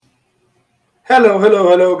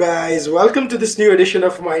Hello, guys. Welcome to this new edition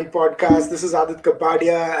of Mind Podcast. This is Aadit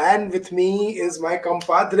Kapadia, and with me is my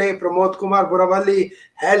compadre, Pramod Kumar Buravalli.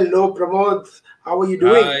 Hello, Pramod. How are you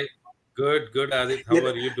doing? Hi, good, Adit. ये How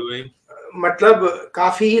are you doing? मतलब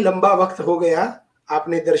काफी लंबा वक्त हो गया,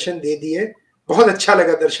 आपने दर्शन दे दिए. बहुत अच्छा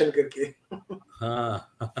लगा दर्शन करके. Huh.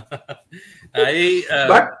 I uh,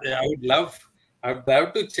 But I would love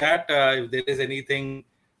to chat if there is anything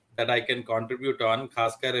that I can contribute on.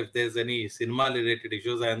 Khaskar if there's any cinema related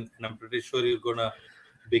issues, and I'm pretty sure you're gonna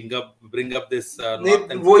bring up this नहीं,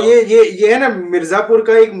 north and वो south. ये है ना, मिर्जापुर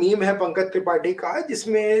का एक meme है पंकज त्रिपाठी का,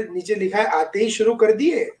 जिसमें नीचे लिखा है आते ही शुरू कर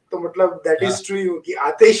दिए. तो मतलब दैट Huh. इज ट्रू कि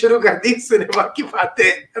आते ही शुरू कर दी सिनेमा की बातें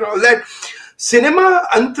एंड ऑल दैट. सिनेमा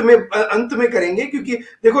अंत में करेंगे, क्योंकि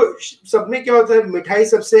देखो सब में क्या होता है, मिठाई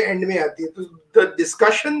सबसे एंड में आती है. तो the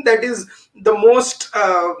discussion that is the most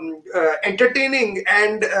entertaining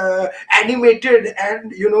and animated,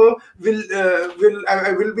 and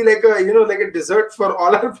will be like a dessert for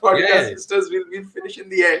all our podcast Yeah. listeners. Will finish in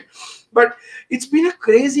the end. But it's been a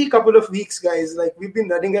crazy couple of weeks, guys. Like, we've been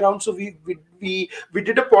running around. So we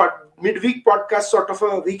did a midweek podcast sort of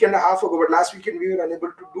a week and a half ago, but last weekend we were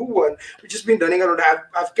unable to do one. We've just been running around.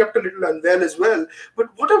 I've kept a little unwell as well. But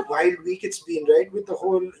what a wild week it's been, right? With the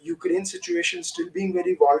whole Ukraine situation still being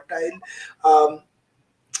very volatile.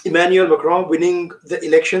 Emmanuel Macron winning the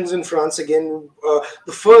elections in France again.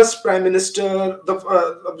 The first prime minister,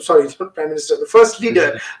 sorry, not prime minister, the first leader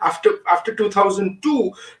after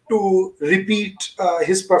 2002 to repeat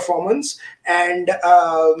his performance. And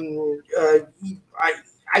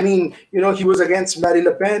I mean, he was against Marie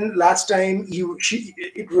Le Pen last time.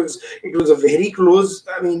 It was a very close.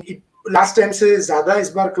 I mean, last time से ज़्यादा इस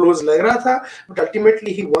बार close लग रहा था, but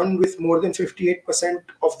ultimately he won with more than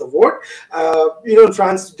 58% of the vote. In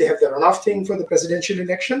France they have the runoff thing for the presidential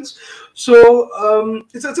elections, so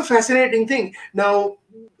it's a fascinating thing. Now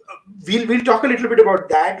we'll talk a little bit about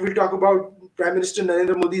that. We'll talk about Prime Minister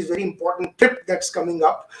Narendra Modi's very important trip that's coming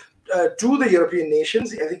up to the European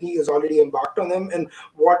nations. I think he has already embarked on them, and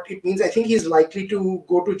what it means. I think he's likely to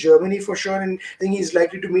go to Germany for sure, and I think he's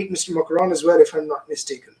likely to meet Mr. Macron as well, if I'm not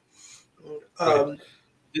mistaken. Right.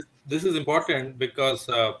 This is important because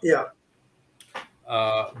Yeah.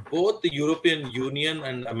 both the European Union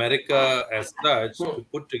and America as such to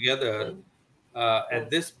put together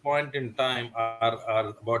at this point in time are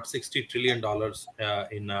about $60 trillion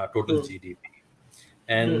in total GDP.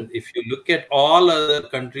 And if you look at all other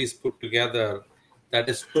countries put together, that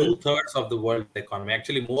is two-thirds of the world economy,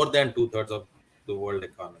 actually more than two-thirds of the world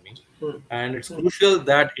economy. And it's crucial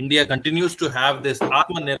that India continues to have this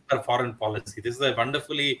Atmanirbhar foreign policy. This is a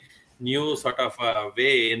wonderfully new sort of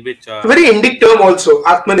way in which Very Indic term also,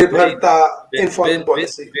 very, Atmanirbharta in foreign very,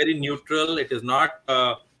 policy. very neutral. It is not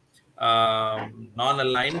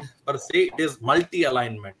non-aligned per se. It is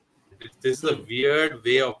multi-alignment. This is a weird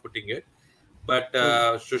way of putting it. But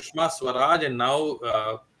Sushma Swaraj, and now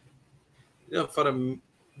for a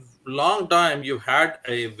long time you've had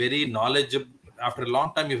a very knowledgeable. After a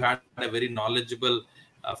long time, you've had a very knowledgeable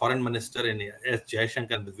foreign minister in S.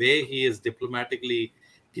 Jaishankar. The way he is diplomatically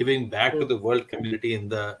giving back to the world community in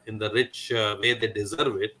the rich way they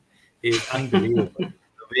deserve it is unbelievable.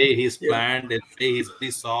 The way he's planned, the way he's very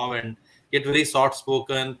soft and yet very soft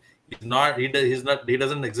spoken. He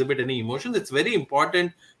doesn't exhibit any emotions. It's very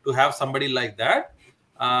important to have somebody like that.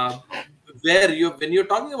 When you're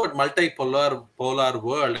talking about polar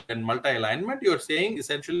world and multi-alignment, you're saying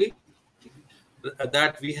essentially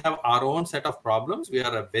that we have our own set of problems. We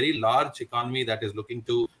are a very large economy that is looking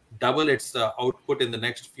to double its output in the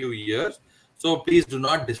next few years. So please do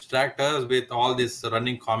not distract us with all this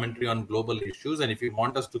running commentary on global issues. And if you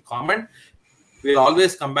want us to comment, we'll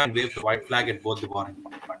always come back and wave the white flag at both the warring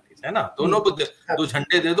parties. है ना? दोनों को दो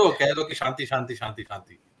झंडे दे दो, कह दो कि शांति शांति शांति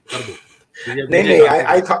शांति कर दो.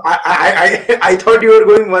 I thought you were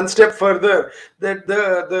going one step further, that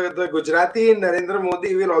the Gujarati Narendra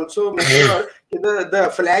Modi will also make sure the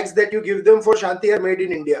flags that you give them for Shanti are made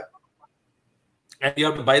in India. And you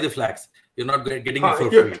have to buy the flags. You're not getting it for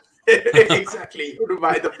free. Exactly. You have to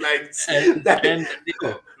buy the flags. and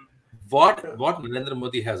what Narendra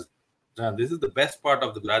Modi has done, this is the best part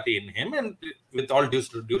of the Gujarati in him, and with all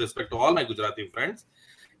due respect to all my Gujarati friends,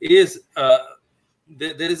 is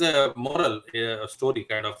there is a moral story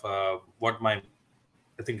kind of what my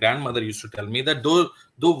I think grandmother used to tell me, that दो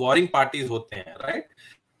warring parties होते हैं, right?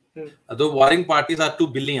 The warring parties are two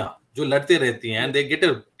बिल्लियां जो लड़ते रहती हैं, and they get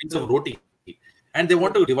a piece of roti and they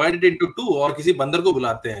want to divide it into two, और किसी बंदर को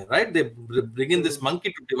बुलाते हैं, right? They bring in this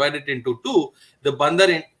monkey to divide it into two. The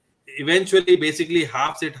बंदर eventually basically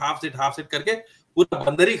halves it करके पूरा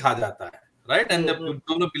बंदर ही खा जाता है, right? And the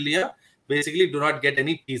दोनों बिल्लियां basically do not get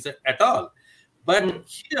any peace at all. But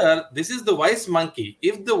here, this is the wise monkey.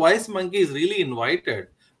 If the wise monkey is really invited,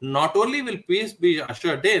 not only will peace be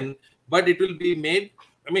ushered in, but it will be made.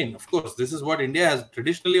 I mean, of course, this is what India has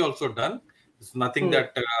traditionally also done. It's nothing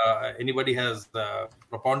that anybody has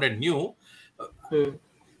propounded new.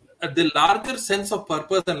 The larger sense of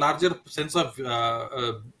purpose and larger sense of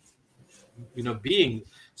being,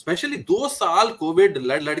 especially 2 साल Covid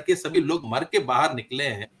लड़के सभी लोग मर के बाहर निकले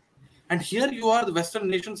हैं, and here you are, the Western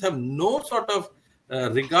nations have no sort of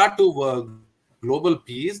regard to global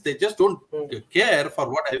peace. They just don't care for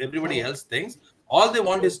what everybody else thinks. All they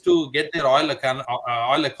want is to get their oil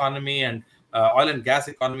economy and oil and gas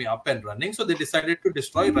economy up and running. So they decided to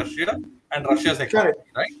destroy Russia and Russia's economy.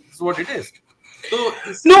 Right? This is what it is. So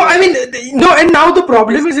and now the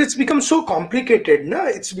problem is it's become so complicated. No,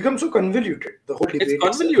 it's become so convoluted. The whole debate. It's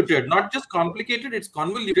convoluted, not just complicated. It's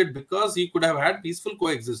convoluted because he could have had peaceful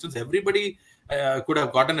coexistence. Everybody could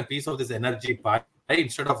have gotten a piece of this energy pie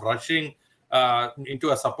instead of rushing into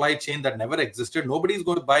a supply chain that never existed. Nobody is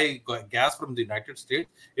going to buy gas from the United States.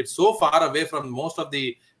 It's so far away from most of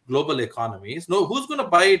the global economies. No, who's going to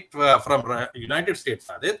buy it from United States,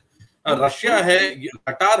 Aadit? Russia है,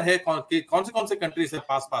 Qatar है, कौन से countries है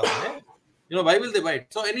पास में, why will they buy it?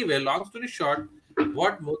 So anyway, long story short,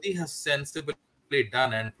 what Modi has sensibly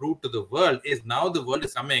done and proved to the world is now the world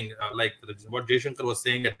is coming, like what Jaishankar was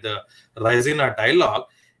saying at the Raisina dialogue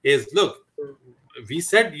is, look, we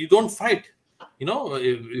said you don't fight,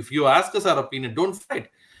 if you ask us our opinion, don't fight,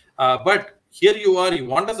 but here you are, you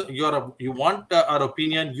want our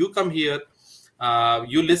opinion, you come here,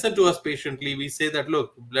 you listen to us patiently. We say that,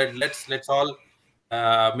 look, let's all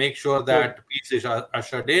make sure that peace is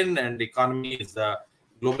ushered in and the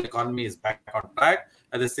global economy is back on track.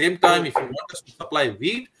 At the same time, if you want us to supply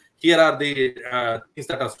wheat, here are the things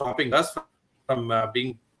that are stopping us from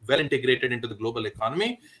being well integrated into the global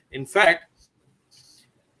economy. In fact,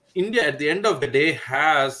 India at the end of the day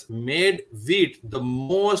has made wheat the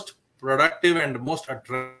most productive and most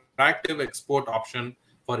attractive export option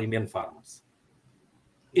for Indian farmers.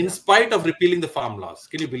 In spite of repealing the farm laws.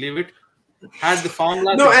 Can you believe it? Has the farm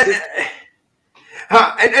laws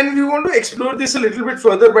and we want to explore this a little bit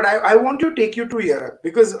further, but I want to take you to Europe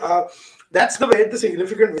because that's where the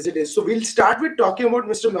significant visit is. So we'll start with talking about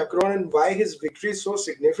Mr. Macron and why his victory is so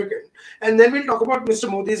significant. And then we'll talk about Mr.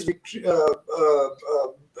 Modi's victory,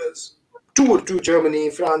 tour to Germany,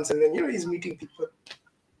 France, and then, he's meeting people.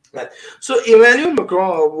 So Emmanuel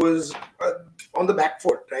Macron was on the back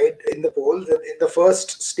foot, right, in the polls. In the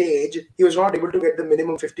first stage, he was not able to get the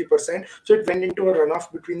minimum 50%. So it went into a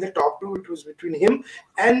runoff between the top two. It was between him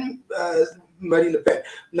and Marine Le Pen.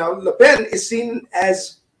 Now, Le Pen is seen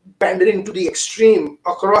as pandering to the extreme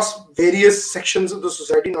across various sections of the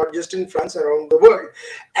society, not just in France, around the world.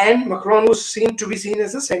 And Macron was seen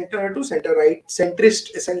as a center to center right,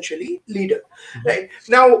 centrist essentially leader. Right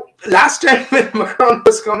now, last time when Macron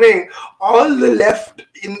was coming, all the left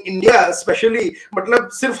in India, especially,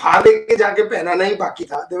 sirf haan leke jaake pehnana hi baki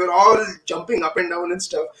tha. They were all jumping up and down and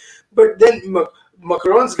stuff. But then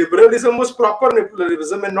Macron's liberalism was proper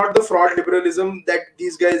liberalism and not the fraud liberalism that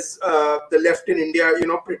these guys, the left in India,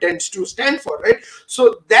 pretends to stand for, right?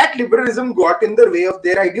 So that liberalism got in the way of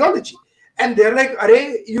their ideology. And they're like,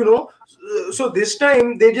 so this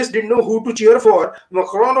time they just didn't know who to cheer for,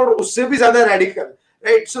 Macron or usse bhi zyada radical,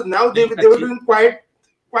 right? So now they were doing quiet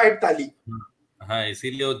tali. हाँ,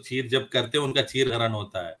 इसीलिए वो चीर जब करते हैं उनका चीर हरण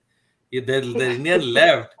होता है. The Indian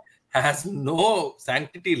left has no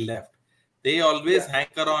sanctity left. They always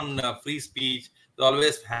hanker on free speech. They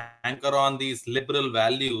always hanker on these liberal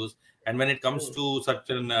values. And when it comes to such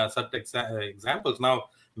examples, now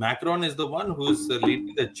Macron is the one who is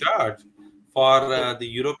leading the charge for the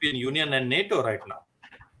European Union and NATO right now.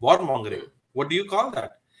 Warmongering. What do you call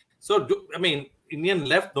that? So, Indian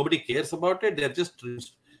left, nobody cares about it. They're just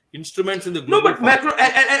instruments in the global. No,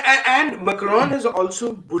 but Macron has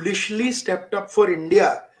also bullishly stepped up for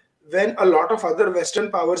India when a lot of other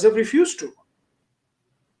Western powers have refused to.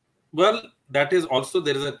 Well, that is also,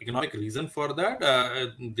 there is an economic reason for that.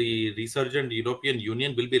 The resurgent European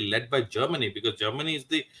Union will be led by Germany because Germany is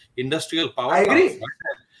the industrial power. I agree.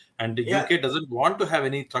 And the UK doesn't want to have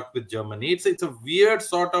any truck with Germany. It's a weird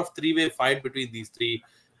sort of three-way fight between these three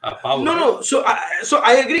powers. No. So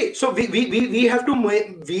I agree. So we have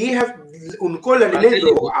unko ladne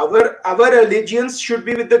do. Our allegiance should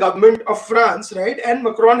be with the government of France, right? And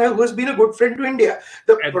Macron who has been a good friend to India.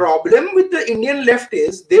 The problem with the Indian left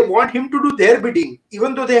is they want him to do their bidding,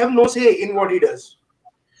 even though they have no say in what he does.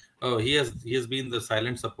 Oh, he has been the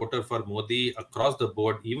silent supporter for Modi across the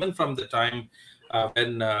board, even from the time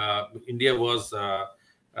when India was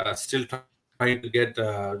still trying to get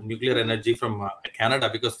nuclear energy from Canada,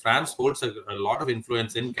 because France holds a lot of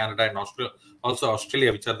influence in Canada and also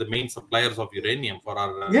Australia, which are the main suppliers of uranium for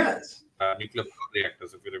our Yes. nuclear power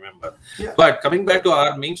reactors, if you remember. Yeah. But coming back to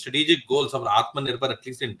our main strategic goals of Atmanirbhar, at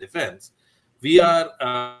least in defense, we are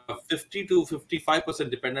 50 to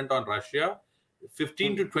 55% dependent on Russia,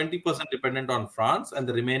 15 to 20% dependent on France, and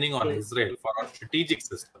the remaining on Israel for our strategic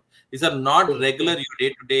system. These are not regular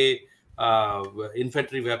day-to-day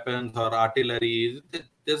infantry weapons or artillery.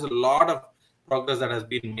 There's a lot of progress that has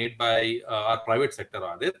been made by our private sector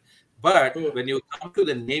on it. But when you come to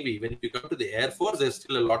the Navy, when you come to the Air Force, there's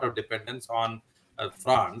still a lot of dependence on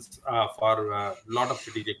France for a lot of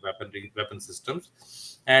strategic weapon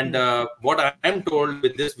systems. And what I'm told,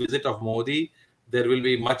 with this visit of Modi, there will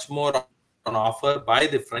be much more on offer by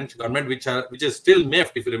the French government, which is still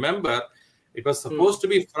miffed. If you remember, it was supposed to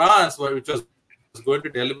be France which was going to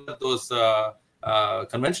deliver those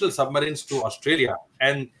conventional submarines to Australia,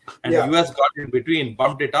 and the US got in between,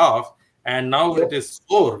 bumped it off, and now it is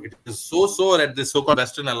sore. It is so sore at the so-called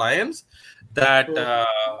Western Alliance that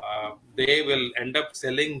they will end up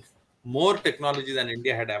selling more technology than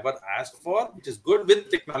India had ever asked for, which is good, with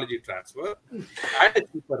technology transfer at a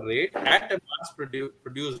cheaper rate, at a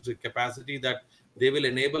mass-produced capacity that they will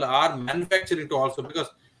enable our manufacturing to also. Because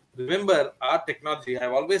remember, our technology,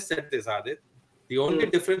 I've always said this, Adit, the only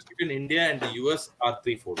difference between India and the US are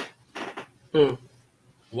threefold.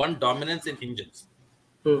 One, dominance in engines.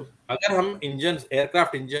 अगर हम engines,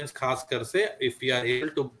 aircraft engines खासकर से, if we are able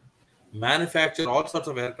to manufacture all sorts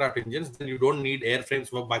of aircraft engines, then you don't need airframes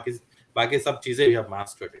for बाकी सब चीजें we have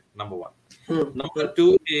mastered it. Number one. Number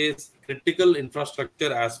two is critical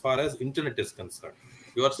infrastructure as far as internet is concerned.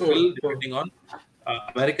 You are still depending on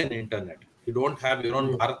American internet. You don't have your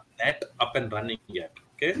own Bharat net up and running yet.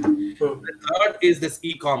 Okay. The third is this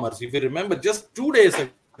e-commerce. If you remember, just 2 days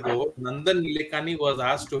ago, Nandan Nilekani was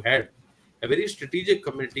asked to head a very strategic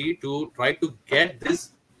committee to try to get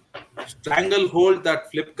this stranglehold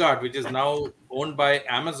that Flipkart, which is now owned by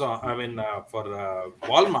Amazon, for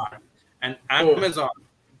Walmart and Amazon,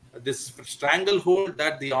 this stranglehold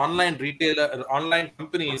that the online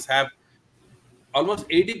companies have almost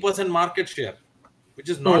 80% market share, which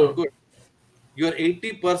is not good. You're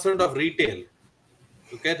 80% of retail.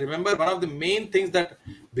 Okay, remember, one of the main things that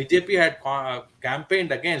BJP had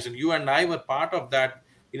campaigned against, and you and I were part of that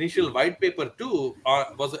initial white paper too,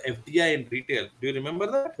 was FDI in retail. Do you remember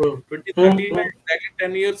that? 2013, exactly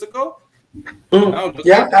 10 years ago. Now, look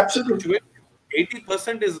at absolutely.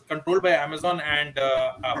 80% is controlled by Amazon and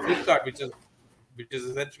Flipkart, which is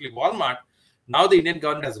essentially Walmart. Now the Indian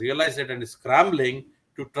government has realized it and is scrambling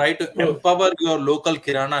to try to empower your local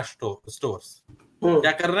Kirana stores.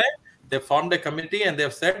 क्या कर रहे हैं? They formed a committee and they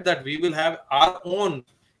have said that we will have our own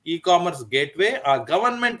e-commerce gateway, a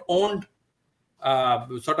government-owned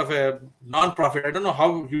sort of a non-profit. I don't know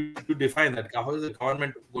how you define that. How is the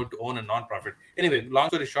government going to own a non-profit? Anyway, long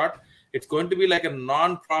story short, it's going to be like a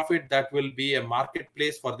non-profit that will be a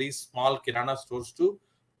marketplace for these small Kirana stores to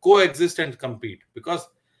coexist and compete, because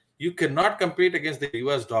you cannot compete against the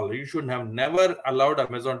US dollar. You should have never allowed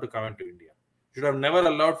Amazon to come into India. You should have never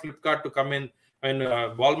allowed Flipkart to come in, and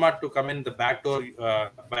Walmart to come in the back door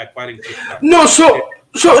by acquiring Flipkart. No,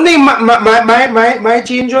 my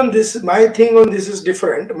change on this, my thing on this is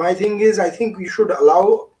different. My thing is, I think we should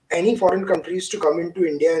allow any foreign countries to come into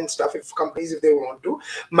India and stuff, if they want to.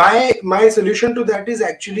 My solution to that is,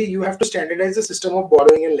 actually you have to standardize the system of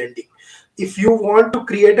borrowing and lending. If you want to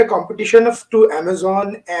create a competition to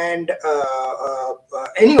Amazon and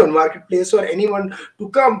anyone, marketplace or anyone to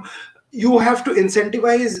come, you have to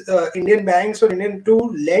incentivize Indian banks or Indian to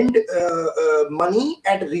lend money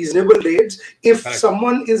at reasonable rates. If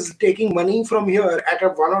someone is taking money from here at a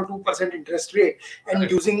 1 or 2% interest rate and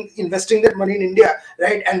investing that money in India,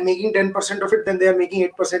 right, and making 10% of it, then they are making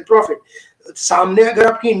 8% profit. सामने अगर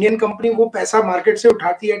आपकी Indian company वो पैसा market से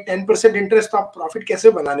उठाती है 10% interest, तो आप प्रॉफिट कैसे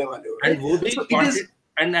बनाने वाले हो? And वो भी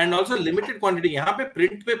and also limited quantity. यहाँ पे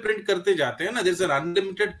print करते जाते हैं ना. There's an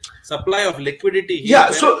unlimited supply of liquidity here.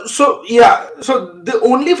 Yeah. So the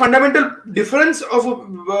only fundamental difference of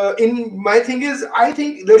in my thing is, I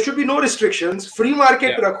think there should be no restrictions. Free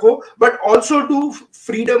market rakho, but also do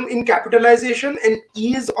freedom in capitalization and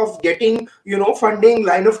ease of getting funding,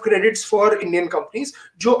 line of credits for Indian companies,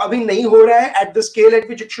 जो अभी नहीं हो रहा है at the scale at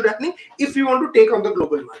which it should happen if you want to take on the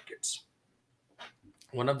global markets.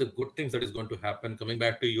 One of the good things that is going to happen, coming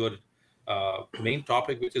back to your main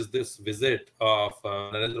topic, which is this visit of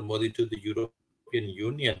Narendra Modi to the European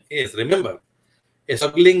Union, is, remember, a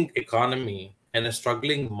struggling economy and a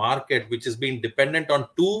struggling market which is being dependent on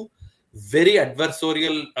two very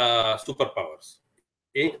adversarial superpowers,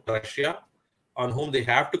 Russia, on whom they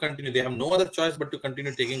have to continue. They have no other choice but to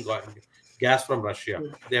continue taking gas from Russia.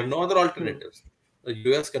 They have no other alternatives. The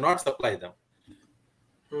US cannot supply them.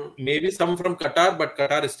 Maybe some from Qatar, but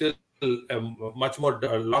Qatar is still much more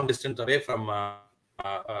long distance away from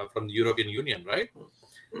the European Union, right?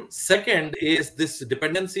 Second is this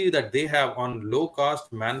dependency that they have on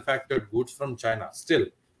low-cost manufactured goods from China. Still,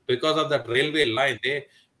 because of that railway line, they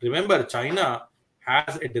remember China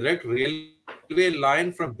has a direct railway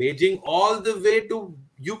line from Beijing all the way to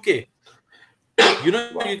UK. You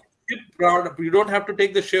can ship route. You don't have to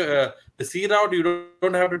take the sea route. You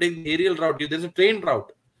don't have to take the aerial route. There's a train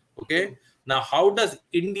route. Okay. Now, how does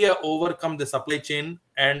India overcome the supply chain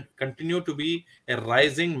and continue to be a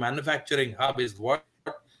rising manufacturing hub? Is what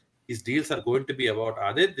these deals are going to be about.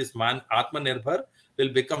 Adit, this man Atmanirbhar will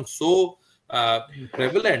become so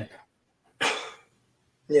prevalent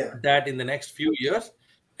that in the next few years,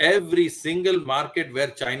 every single market where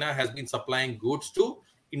China has been supplying goods to,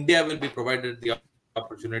 India will be provided the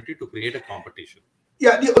opportunity to create a competition.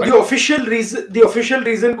 Yeah, the official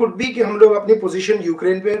reason could be कि हम लोग अपनी position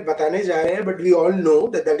Ukraine पे बताने जा रहे हैं, but we all know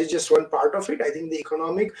that is just one part of it. I think the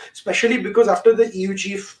economic, especially because after the EU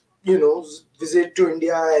chief, visit to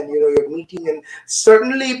India and your meeting, and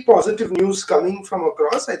certainly positive news coming from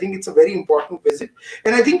across, I think it's a very important visit,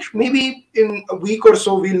 and I think maybe in a week or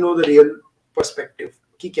so we'll know the real perspective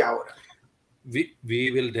कि क्या हो रहा है.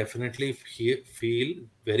 We will definitely feel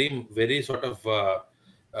very, very sort of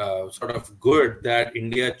good that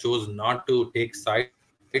India chose not to take sides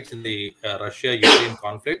in the Russia-Ukraine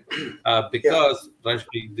conflict because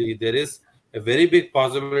there is a very big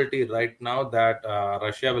possibility right now that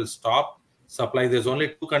Russia will stop supplying. There's only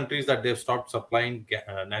 2 countries that they've stopped supplying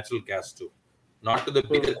natural gas to, not to the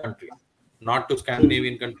bigger countries, not to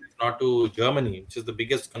Scandinavian countries, not to Germany, which is the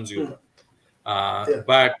biggest consumer.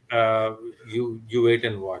 But you wait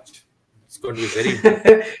and watch. It's going to be very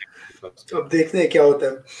important. अब देखते हैं क्या होता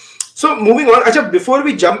है. So moving on, अच्छा, before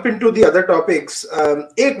we jump into the other topics,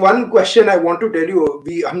 one question I want to tell you,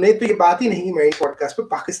 हमने तो ये बात ही नहीं माइन पॉडकास्ट पे,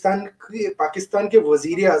 पाकिस्तान के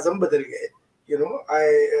वजीर आजम बदल गए.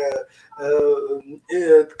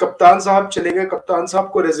 कप्तान साहब चले गए, कप्तान साहब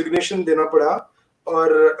को रेजिग्नेशन देना पड़ा, और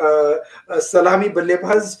सलामी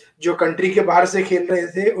बल्लेबाज जो कंट्री के बाहर से खेल रहे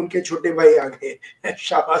थे उनके छोटे भाई आ गए,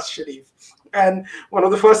 शहबाज शरीफ. And one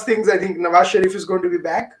of the first things, I think Nawaz Sharif is going to be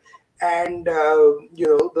back, and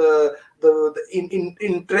the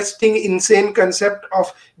interesting, insane concept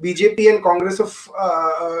of BJP and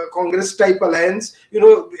Congress type alliance,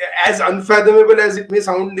 as unfathomable as it may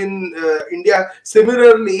sound in India.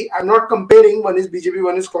 Similarly, I'm not comparing, one is BJP,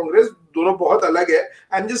 one is Congress, दोनों बहुत अलग है.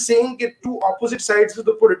 I'm just saying that 2 opposite sides of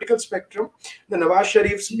the political spectrum, the Nawaz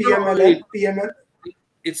Sharif's PML.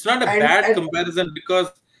 It's not a bad comparison,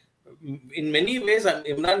 because in many ways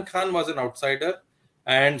Imran Khan was an outsider,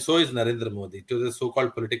 and so is Narendra Modi to the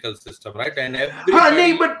so-called political system, right? And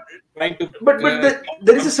everybody but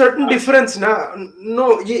there is a certain difference ना.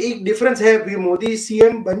 No, ये एक difference है. भी Modi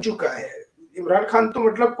CM बन चुका है, इमरान खान तो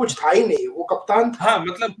मतलब कुछ था ही नहीं, वो कप्तान था. हाँ,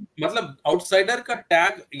 मतलब outsider का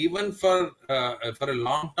tag, even for a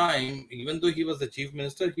long time, even though he was the chief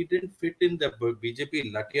minister, he didn't fit in the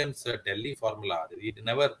BJP Latian's Delhi formula. He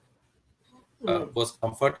never was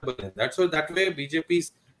comfortable in that. So that way,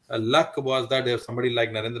 BJP's luck was that there's somebody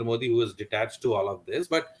like Narendra Modi who was detached to all of this.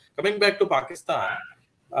 But coming back to Pakistan,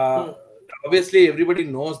 obviously everybody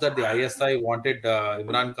knows that the ISI wanted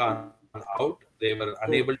Imran Khan out. They were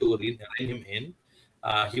unable to rein him in.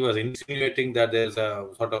 He was insinuating that there's a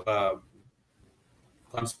sort of a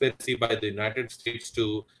conspiracy by the United States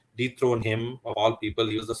to dethrone him, of all people.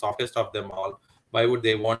 He was the softest of them all. Why would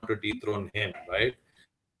they want to dethrone him, right?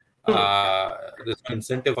 There's no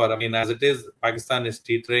incentive for, as it is, Pakistan is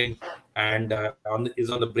teetering and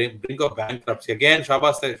is on the brink of bankruptcy. Again,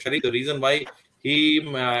 Shahbaz Sharif, the reason why he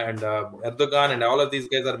and Erdogan and all of these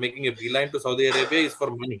guys are making a beeline to Saudi Arabia is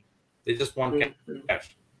for money. They just want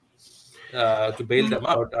cash to bail them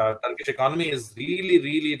out. Turkish economy is really,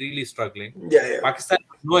 really, really struggling. Pakistan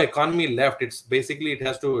has no economy left. It's basically, it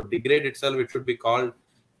has to degrade itself. It should be called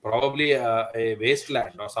probably a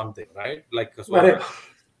wasteland or something, right? Like before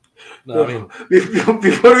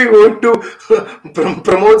we go into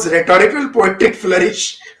Pramod's rhetorical poetic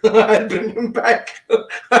flourish, I'll bring him back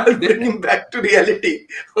to reality.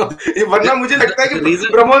 वरना मुझे लगता है कि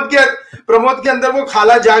प्रमोद के अंदर वो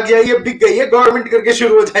खाला जाग गया, ये बिक गई है, गवर्नमेंट करके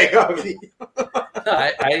शुरू हो जाएगा अभी.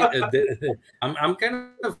 I'm kind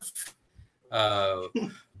of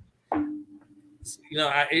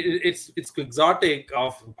it's quixotic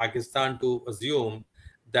of Pakistan to assume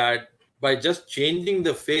that by just changing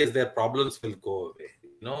the face, their problems will go away.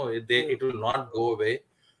 it will not go away.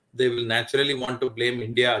 They will naturally want to blame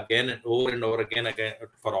India again and over again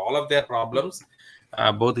for all of their problems,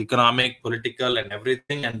 both economic, political, and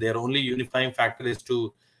everything. And their only unifying factor is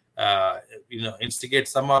to, instigate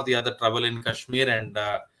some or the other trouble in Kashmir and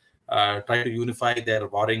try to unify their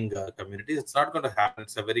warring communities. It's not going to happen.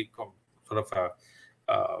 It's a very sort of a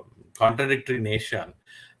contradictory nation.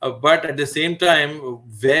 But at the same time,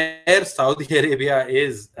 where Saudi Arabia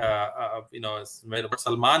is, what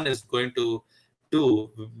Salman is going to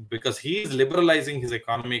do, because he is liberalizing his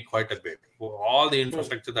economy quite a bit. All the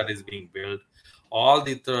infrastructure that is being built, all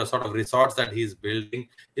the sort of resorts that he's building,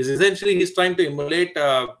 is essentially he's trying to emulate,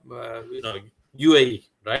 UAE,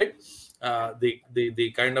 right?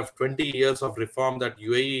 The kind of 20 years of reform that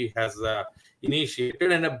UAE has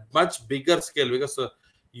initiated, and a much bigger scale, because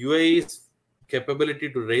UAE's capability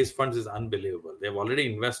to raise funds is unbelievable. They've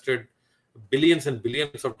already invested billions and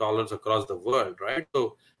billions of dollars across the world, right?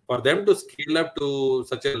 So for them to scale up to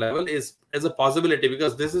such a level is a possibility,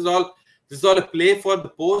 because this is all a play for the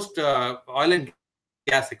post oil and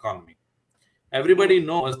gas economy. Everybody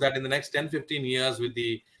knows that in the next 10-15 years, with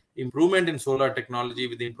the improvement in solar technology,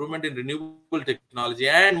 with the improvement in renewable technology,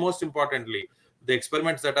 and most importantly, the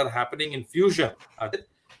experiments that are happening in fusion,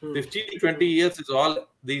 15 to 20 years is all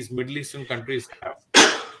these Middle Eastern countries have,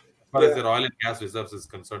 as far as their oil and gas reserves is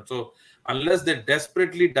concerned. So unless they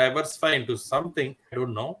desperately diversify into something, I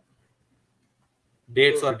don't know,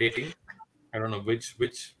 dates or dating, I don't know which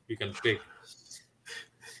you can pick.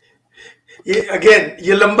 Again,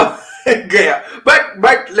 ye lamba gaya.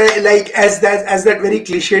 But like as that very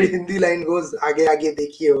cliched Hindi line goes, आगे आगे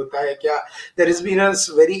देखिए होता है क्या. There has been a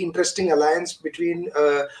very interesting alliance between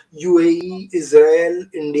UAE, Israel,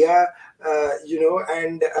 India,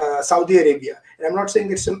 and Saudi Arabia. And I'm not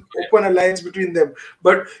saying it's an open alliance between them,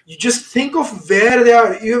 but you just think of where they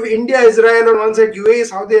are. You have India, Israel on one side, UAE,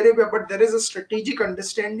 Saudi Arabia, but there is a strategic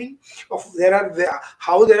understanding of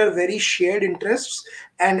how there are very shared interests,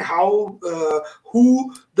 and how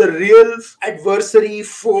who the real adversary,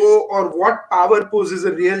 foe, or what power poses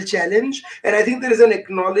a real challenge. And I think there is an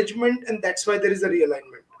acknowledgement, and that's why there is a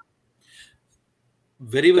realignment.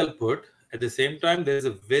 Very well put. At the same time, there is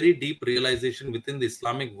a very deep realization within the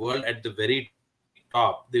Islamic world at the very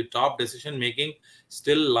top. The top decision making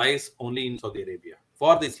still lies only in Saudi Arabia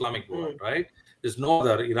for the Islamic world, right? There's no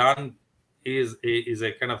other. Iran is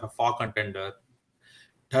a kind of a far contender.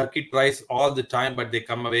 Turkey tries all the time, but they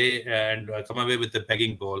come away with a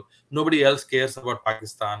begging bowl. Nobody else cares about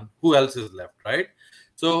Pakistan. Who else is left, right?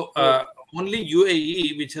 So only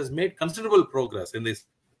UAE, which has made considerable progress in the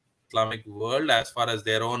Islamic world as far as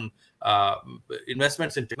their own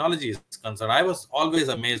investments in technology is concerned. I was always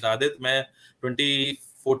amazed. Aadit,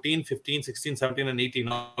 2014, 15, 16, 17, and 18,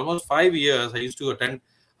 almost 5 years, I used to attend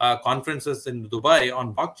conferences in Dubai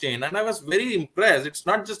on blockchain, and I was very impressed. It's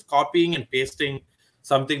not just copying and pasting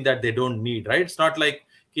something that they don't need, right? It's not like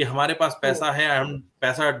कि हमारे पास पैसा है, हम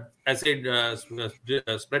पैसा ऐसे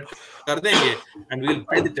spread कर देंगे and we'll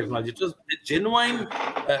buy the technology. It was a genuine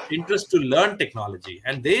interest to learn technology,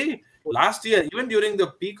 and they last year, even during the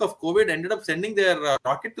peak of COVID, ended up sending their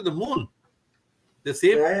rocket to the moon. The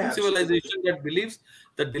same civilization that believes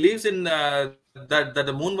in that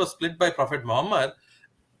the moon was split by Prophet Muhammad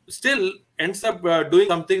still ends up doing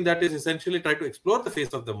something that is essentially try to explore the face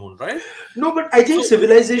of the moon, right? No, but I think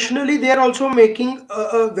civilizationally they are also making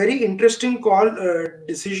a very interesting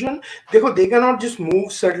decision. They cannot just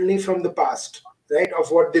move suddenly from the past, right,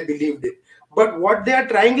 of what they believed in. But what they are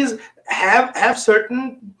trying is have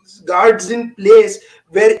certain guards in place,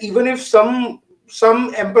 where even if some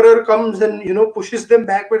emperor comes and pushes them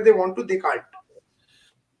back where they want to, they can't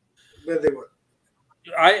where they were.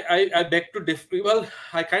 I beg to differ. Well,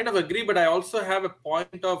 I kind of agree, but I also have a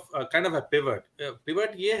point of kind of a pivot.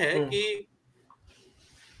 Pivot ये है कि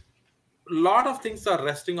a lot of things are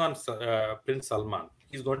resting on Prince Salman.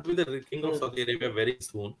 He's going to be the king of Saudi Arabia very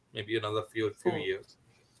soon, maybe another few years.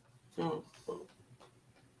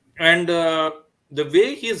 And the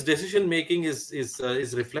way his decision making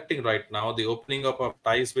is reflecting right now, the opening up of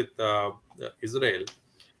ties with Israel.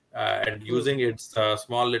 And using its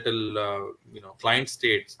small little client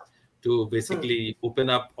states to basically open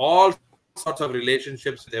up all sorts of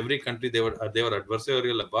relationships with every country they were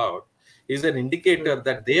adversarial about, is an indicator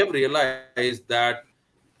that they have realized that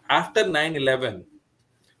after 9/11,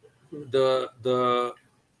 the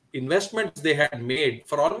investments they had made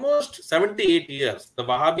for almost 78 years, the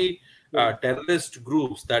Wahhabi terrorist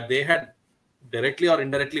groups that they had directly or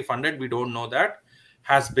indirectly funded, we don't know that,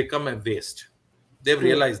 has become a waste. They've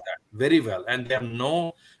realized that very well, and they have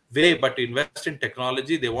no way but to invest in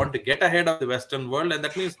technology. They want to get ahead of the Western world, and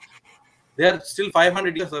that means They are still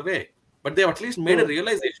 500 years away, but they have at least made a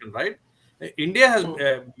realization, right? India has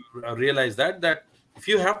realized that if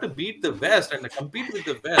you have to beat the West and compete with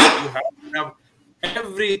the West, you have to have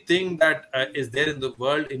everything that is there in the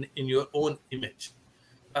world in your own image.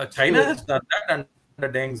 China has done that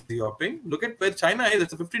under Deng Xiaoping. Look at where China is.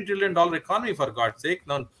 It's a $15 trillion economy, for God's sake.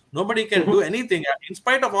 Now, nobody can do anything in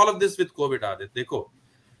spite of all of this with COVID, Adit. Dekho.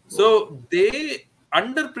 So they,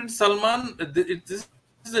 under Prince Salman, this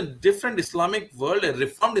is a different Islamic world, a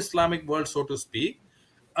reformed Islamic world, so to speak,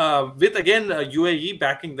 with again UAE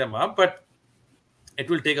backing them up. But it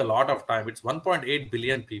will take a lot of time. It's 1.8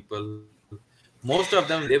 billion people. Most of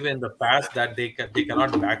them live in the past that they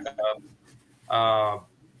cannot back up.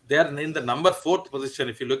 They are in the number 4th position.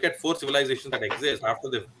 If you look at 4 civilizations that exist after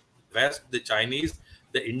the West, the Chinese,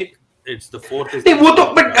 the Indic, it's the 4th is the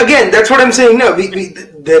But again, that's what I'm saying. No, I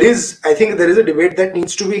think there is a debate that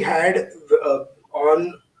needs to be had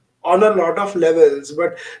on a lot of levels.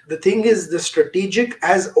 But the thing is, the strategic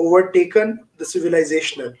has overtaken the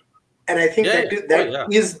civilizational, and I think that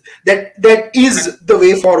is the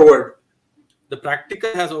way forward. The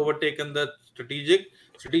practical has overtaken the strategic.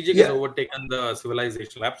 Strategic has overtaken the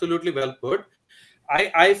civilization. Absolutely well put.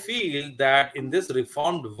 I feel that in this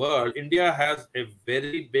reformed world, India has a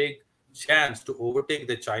very big chance to overtake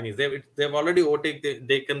the Chinese. They've already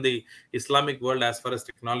taken the Islamic world as far as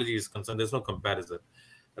technology is concerned. There's no comparison.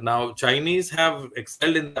 Now, Chinese have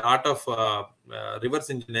excelled in the art of reverse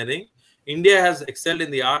engineering. India has excelled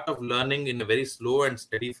in the art of learning in a very slow and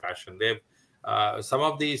steady fashion. Some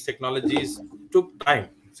of these technologies took time,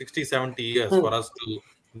 60, 70 years for us to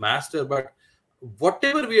master. But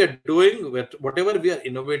whatever we are doing, whatever we are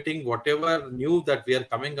innovating, whatever new that we are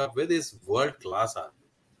coming up with is world class.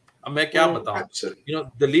 The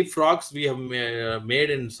leapfrogs we have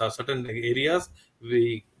made in certain areas,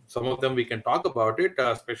 some of them we can talk about it,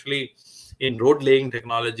 especially in road laying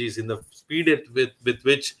technologies, in the speed with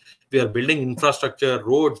which we are building infrastructure,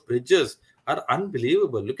 roads, bridges are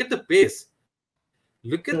unbelievable. Look at the pace.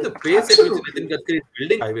 Look at the pace at which Nitin Gadkari is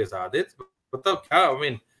building highways, Adit.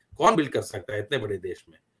 कौन build कर सकता है इतने बड़े देश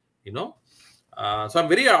में? So I'm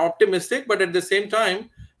very optimistic, but at the same time,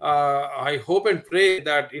 I hope and pray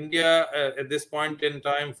that India at this point in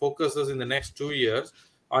time focuses in the next 2 years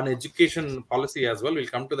on education policy as well. We'll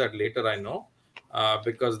come to that later, I know,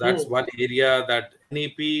 because that's one area that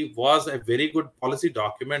NEP was a very good policy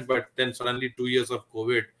document, but then suddenly 2 years of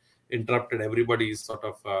COVID interrupted everybody's sort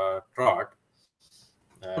of trot.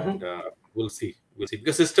 And we'll see.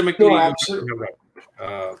 Because systemically,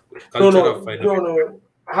 culture of that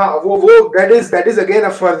is again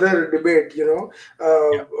a further debate,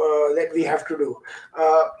 that we have to do.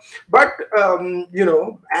 But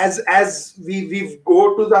as we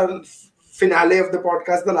go to the finale of the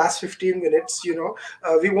podcast, the last 15 minutes,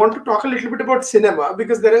 we want to talk a little bit about cinema,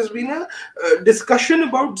 because there has been a discussion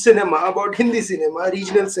about cinema, about Hindi cinema,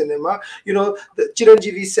 regional cinema.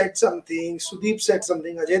 Chiranjeevi said something, Sudeep said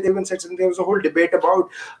something, Ajay Devgan said something. There was a whole debate about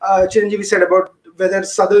Chiranjeevi said about whether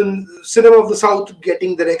Southern cinema of the South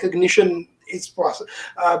getting the recognition is possible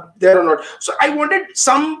there or not. So I wanted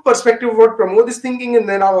some perspective of what Pramod is thinking, and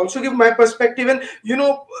then I'll also give my perspective. And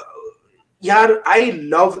I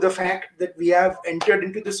love the fact that we have entered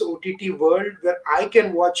into this OTT world where I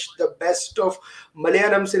can watch the best of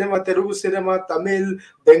Malayalam cinema, Telugu cinema, Tamil,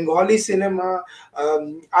 Bengali cinema.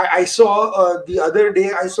 I saw the other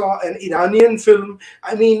day, I saw an Iranian film.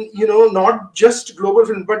 I mean, not just global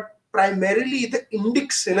film, but primarily the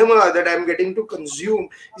Indic cinema that I'm getting to consume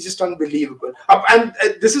is just unbelievable. And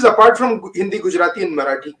this is apart from Hindi, Gujarati, and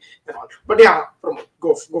Marathi and all. But yeah,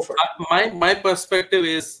 go for it. My perspective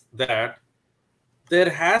is that there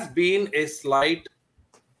has been a slight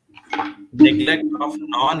neglect of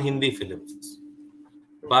non-Hindi films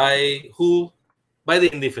by the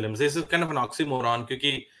Hindi films. This is kind of an oxymoron,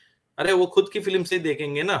 क्योंकि अरे वो खुद की film से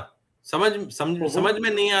देखेंगे ना, समझ में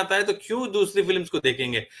नहीं आता है तो क्यों दूसरी फिल्म्स को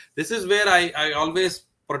देखेंगे? This is where I always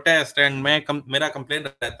protest, and मेरा कंप्लेन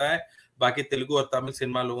रहता है बाकी तेलुगु और तमिल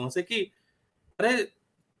सिनेमा लोगों से कि अरे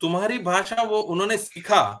तुम्हारी भाषा वो उन्होंने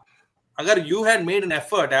सीखा. अगर you had made an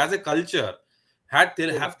effort as a culture, have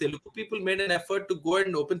Telugu people made an effort to go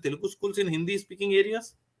and open Telugu schools in Hindi speaking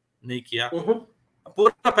areas? नहीं किया.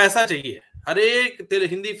 पूरा पैसा चाहिए. हर एक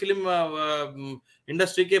हिंदी फिल्म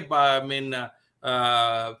इंडस्ट्री के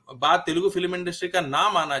बाद तेलुगु फिल्म इंडस्ट्री का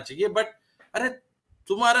नाम आना चाहिए. बट अरे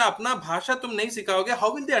तुम्हारा अपना भाषा तुम नहीं सिखाओगे,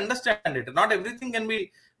 how will they understand it? Not everything can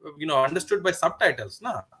be understood by subtitles,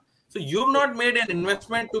 na. So you've not made an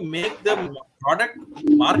investment to make the product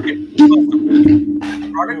market. The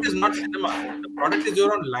product is not cinema. The product is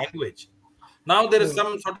your own language. Now there is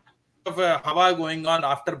some sort of a hawa going on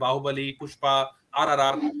after Bahubali, Pushpa,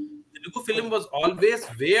 RRR. Telugu film was always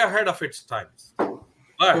way ahead of its times.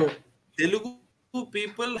 But Telugu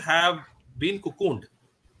people have been cocooned.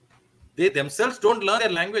 They themselves don't learn their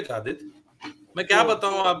language, Adit. मैं क्या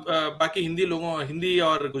बताऊं अब बाकी हिंदी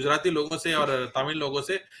और गुजराती लोगों से और तमिल लोगों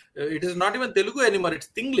से, it is not even Telugu anymore, it's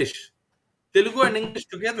English. Telugu and English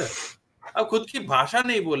together. अब खुद की भाषा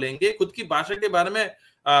नहीं बोलेंगे, खुद की भाषा के बारे में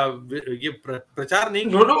ये प्रचार नहीं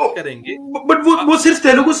करेंगे. बट वो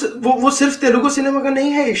सिर्फ तेलुगु सिनेमा का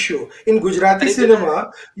नहीं है issue. In Gujarati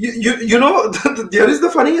cinema, you know, there is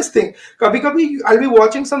the funniest thing. कभी-कभी I'll be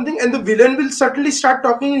watching something and the villain will suddenly start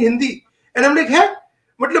talking in Hindi, and I'm like, "Hey,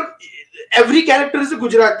 मतलब every character is a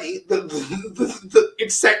Gujarati.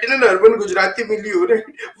 It's set in an urban Gujarati milieu, right?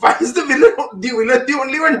 Why is the villain the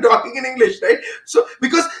only one talking in English, right? So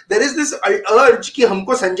because there is this urge कि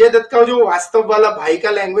हमको संजय दत्त का जो वास्तव वाला भाई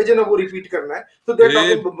का language है ना वो repeat करना है, so they're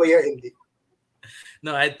talking Bombaya Hindi.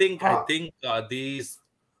 No, I think these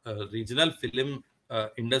regional film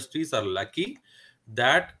industries are lucky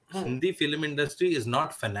that Hindi film industry is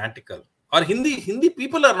not fanatical, or Hindi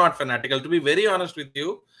people are not fanatical. To be very honest with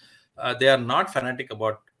you. They are not fanatic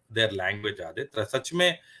about their language, Adit. Such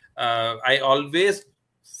mein, I always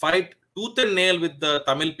fight tooth and nail with the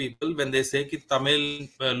Tamil people when they say कि Tamil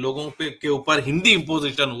लोगों पे के ऊपर Hindi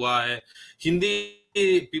imposition हुआ है. Hindi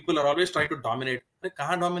people are always trying to dominate. अरे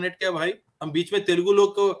कहाँ dominate किया भाई? हम बीच में तेलुगु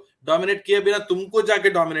लोग को dominate किए बिना तुमको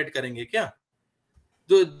जाके dominate करेंगे क्या?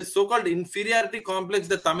 The so-called inferiority complex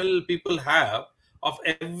that Tamil people have of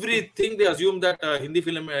everything, they assume that Hindi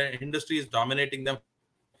film industry is dominating them.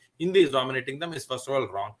 Hindi is dominating them is first of all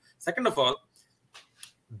wrong. Second of all,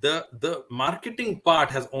 the marketing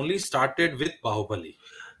part has only started with Bahubali.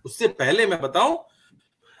 उससे पहले मैं बताऊं,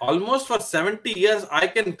 almost for 70 years I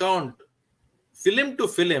can count film to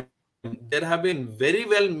film there have been very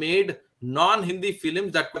well made non-Hindi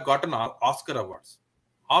films that have gotten Oscar awards.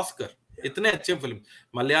 Oscar, इतने अच्छे film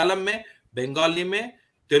Malayalam में, बंगाली में,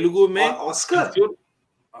 तेलुगु में Oscar.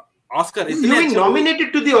 Oscar. You mean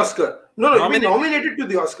nominated to the Oscar? No, you mean nominated to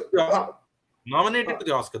the Oscar. Nominated to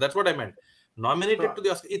the Oscar. That's what I meant. Nominated to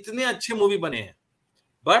the Oscar. इतने अच्छे movie बने हैं.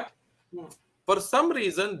 But for some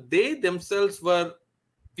reason, they themselves were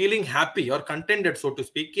feeling happy or contented, so to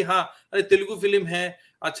speak, कि हाँ, अरे Telugu film है,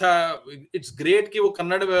 अच्छा, it's great कि वो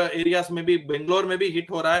कन्नड़ एरियाज में भी, बेंगलोर में भी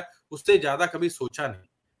हिट हो रहा है, उससे ज्यादा कभी सोचा नहीं.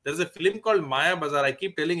 There's a film called Maya Bazaar. I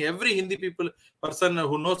keep telling every Hindi person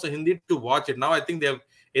who knows Hindi to watch it. Now I think they have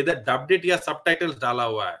either dubbed it या subtitles डाला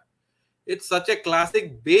हुआ है. It's such a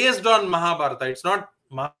classic based on Mahabharata. It's not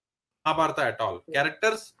Mahabharata at all.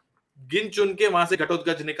 Characters गिन चुन के वहां से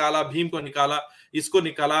घटोत्कच निकाला, भीम को निकाला, इसको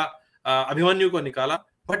निकाला, अभिमन्यु को निकाला.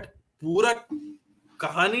 But पूरा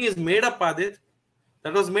कहानी is made up, Adit.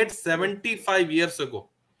 That was made 75 years ago.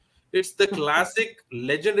 It's the classic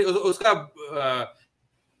legendary. उसका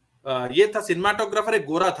ये था cinematographer एक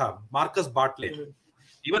गोरा था, मार्कस बाटले.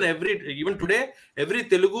 Even today, every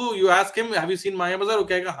Telugu you ask him, have you seen Maya Bazaar? वो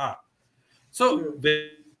कहेगा हाँ. So when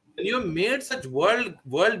you have made such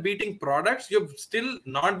world beating products, you've still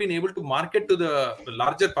not been able to market to the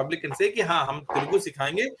larger public and say कि हाँ हम तेलुगु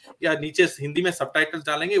सिखाएंगे या नीचे हिंदी में subtitles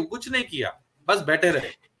डालेंगे. कुछ नहीं किया, बस बैठे रहे,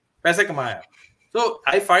 पैसे कमाया. So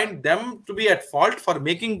I find them to be at fault for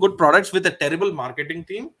making good products with a terrible marketing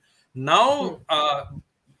team. Now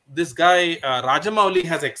this guy Rajamouli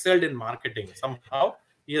has excelled in marketing somehow.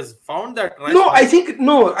 He has found that right. I think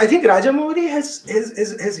Rajamouli has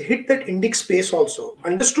hit that Indic space also.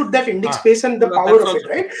 Understood that Indic space and the power of it,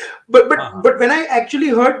 right? But when I actually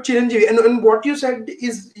heard Chiranjeevi and what you said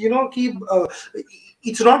is, you know,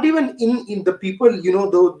 it's not even in the people, you know,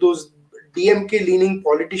 those DMK leaning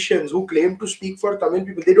politicians who claim to speak for Tamil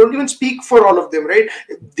people. They don't even speak for all of them, right?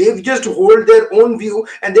 They've just hold their own view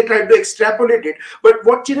and they try to extrapolate it. But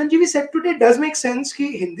what Chiranjeevi said today does make sense.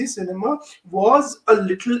 Ki Hindi cinema was a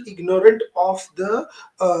little ignorant of the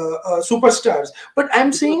superstars. But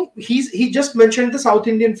I'm saying he just mentioned the South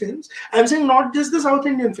Indian films. I'm saying not just the South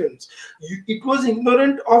Indian films. It was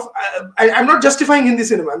ignorant of. I'm not justifying Hindi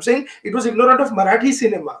cinema. I'm saying it was ignorant of Marathi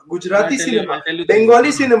cinema, Gujarati cinema,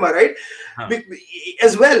 Bengali cinema, right?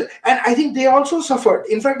 As well, and I think they also suffered.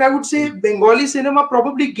 In fact, I would say Bengali cinema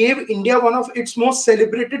probably gave India one of its most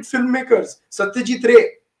celebrated filmmakers, Satyajit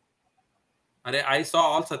Ray. I saw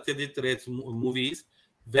all Satyajit Ray's movies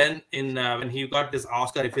when he got this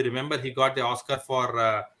Oscar. If you remember, he got the Oscar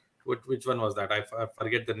for which one was that? I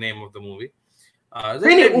forget the name of the movie.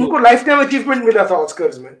 उनको lifetime achievement मिला था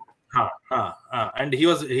Oscars में. And he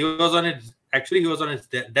was on his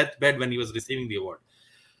deathbed when he was receiving the award.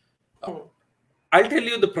 I'll tell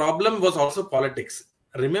you, the problem was also politics.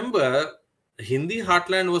 Remember, Hindi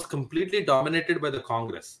heartland was completely dominated by the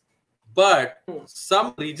Congress. But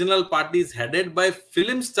some regional parties headed by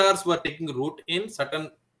film stars were taking root in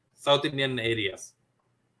certain South Indian areas.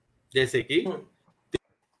 जैसे कि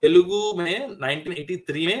तेलुगु में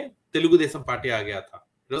 1983 में Telugu Desam party आ गया था.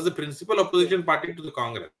 It was the principal opposition party to the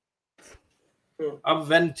Congress.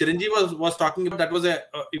 When Chiranjeevi was talking about, that was a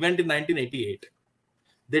event in 1988.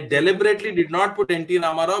 They deliberately did not put N.T.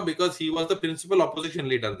 Ramarao because he was the principal opposition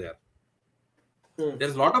leader there.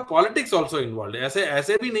 There's a lot of politics also involved.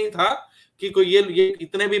 ऐसे भी नहीं था कि कोई ये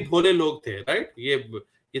इतने भी भोले लोग थे, right?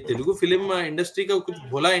 ये तेलुगु फिल्म इंडस्ट्री का कुछ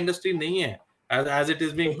भोला इंडस्ट्री नहीं है as it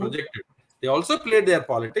is being projected. They also played their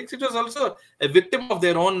politics. It was also a victim of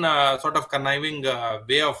their own sort of conniving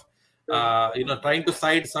way of trying to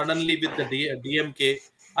side suddenly with the DMK.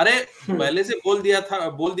 अरे पहले से बोल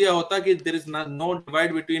दिया होता कि there is no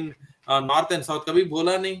divide between north and south. कभी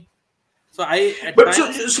बोला नहीं. So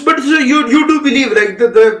but you do believe, like,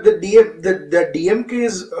 the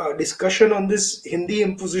DMK's discussion on this Hindi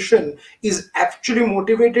imposition is actually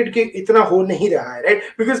motivated कि इतना हो नहीं रहा है, right?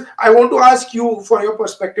 Because I want to ask you for your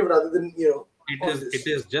perspective rather than it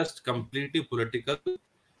is just completely political.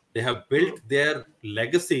 They have built their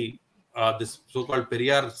legacy, this so-called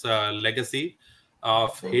Periyar's legacy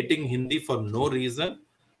of hating Hindi for no reason.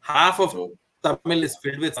 Half of Tamil is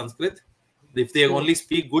filled with Sanskrit. If they only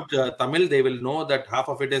speak good Tamil, they will know that half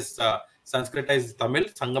of it is Sanskritized Tamil.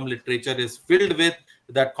 Sangam literature is filled with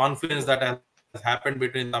that confluence that has happened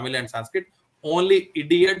between Tamil and Sanskrit. Only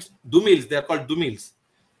idiots, Dumils, they are called Dumils.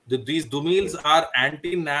 These Dumils are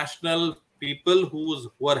anti-national people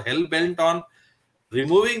who are hell-bent on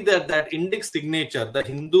removing that Indic signature, the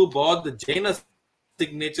Hindu, Bodh, the Jaina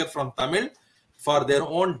signature from Tamil for their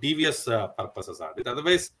own devious purposes.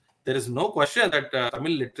 Otherwise, there is no question that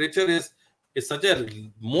Tamil literature is such a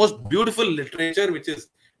most beautiful literature, which is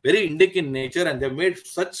very Indic in nature, and they've made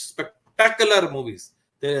such spectacular movies,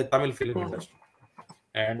 the Tamil film industry.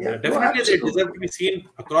 And definitely they deserve to be seen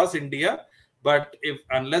across India. But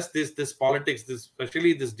unless this politics,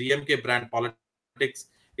 especially this DMK brand politics,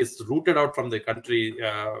 is rooted out from the country,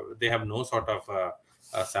 they have no sort of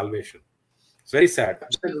salvation. It's very sad.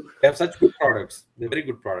 Absolutely. They have such good products. They're very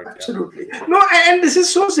good products. Absolutely. Yeah. No, and this is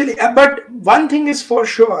so silly. But one thing is for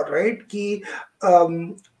sure, right? Ki,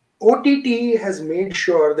 OTT has made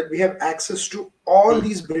sure that we have access to all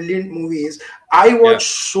these brilliant movies. I watch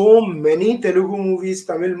so many Telugu movies,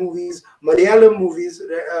 Tamil movies, Malayalam movies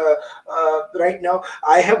right now.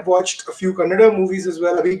 I have watched a few Kannada movies as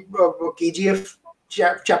well. KGF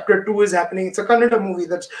Chapter 2 is happening. It's a Kannada movie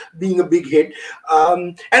that's being a big hit.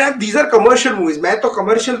 And these are commercial movies. मैं तो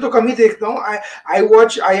commercial तो कम ही देखता हूँ.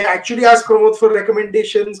 I actually ask Pramod for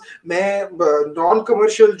recommendations. मैं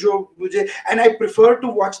non-commercial जो मुझे, and I prefer to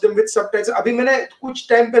watch them with subtitles. अभी मैंने कुछ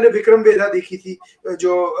time पहले विक्रम वेदा देखी थी,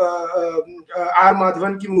 जो R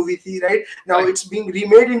Madhavan की movie थी, right? Now it's being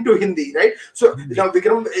remade into Hindi, right? So now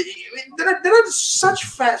Vikram, there are such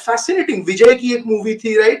fascinating. Vijay की एक movie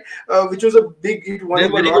थी, right? Which was a big. There are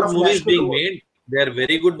very good movies being made. There are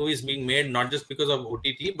very good movies being made, not just because of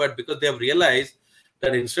OTT, but because they have realized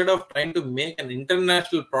that instead of trying to make an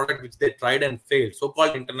international product, which they tried and failed,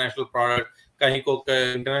 so-called international product, कहीं को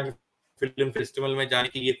international film festival में जाने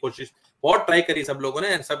की ये कोशिश बहुत try करी सब लोगों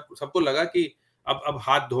ने, and सबको लगा कि अब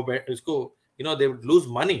हाथ धो बैठ इसको, they would lose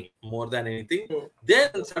money more than anything.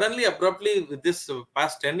 Then suddenly, abruptly, with this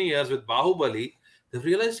past 10 years with Bahubali, they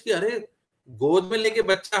realized कि अरे गोद में लेके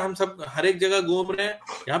बच्चा हम सब हर एक जगह घूम रहे हैं.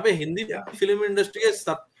 यहाँ पे हिंदी फिल्म इंडस्ट्री है,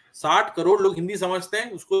 60 करोड़ लोग हिंदी समझते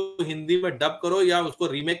हैं, उसको हिंदी में डब करो या उसको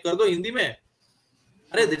रीमेक कर दो हिंदी में.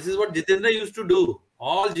 अरे this is what Jitendra used to do.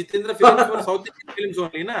 All Jitendra films were South Indian films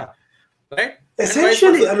only, ना, right?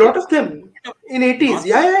 Essentially, a lot of them in 80s.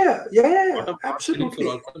 Yeah. Absolutely.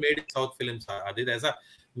 Also made in South films. Aadit, ऐसा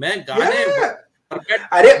मैं गाने.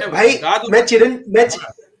 अरे भाई मैं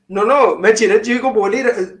चिरंजीवी को बोली,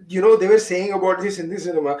 they were saying about this Hindi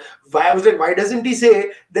cinema. I was like, why doesn't he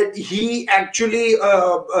say that he actually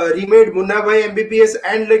remade Munna Bhai MBBS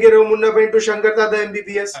and Lage Raho Munna Bhai into Shankar Dada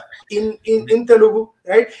MBBS in Telugu,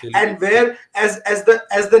 right? And where as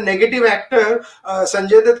the negative actor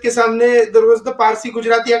Sanjay Dutt के सामने there was the Parsi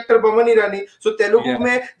Gujarati actor Baman Irani. So Telugu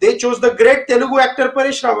में they chose the great Telugu actor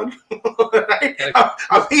Paresh Rawal, right?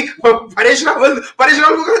 अभी Paresh Rawal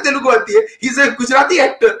को क्या Telugu आती है? He's a Gujarati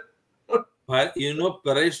actor.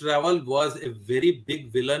 Paresh Rawal was a very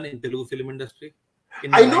big villain in Telugu film industry.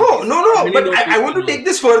 I know, but I want to take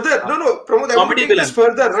this further. No, Pramod, I want to take this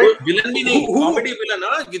further, right? Villain भी नहीं, comedy villain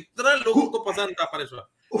ना, कितना लोगों को पसंद था Paresh Rawal.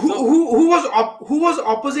 Who was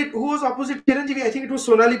opposite Chiranjeevi? I think it was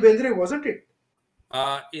Sonali Bendre, wasn't it?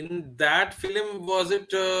 In that film, was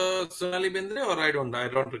it Sonali Bendre, or I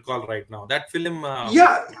don't recall right now. That film,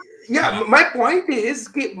 Yeah, yeah. uh, My point is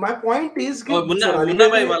कि oh, Sonali Munna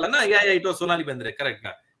Bhai Bendre. wala na? Yeah, it was Sonali Bendre, correct.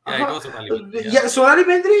 Yeah, it हाँ, was Sonali Bendre. Yeah. या Sonali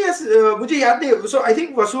Bendre, yes, मुझे याद नहीं. So I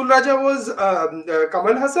think वसूल राजा was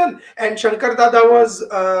Kamal Hassan and Shankar Dada was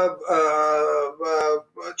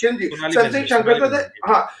Chiranjeev. Sonali So I'm saying Bendre, Shankar Sonali Dada. Bendre.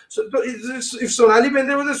 हाँ, so if Sonali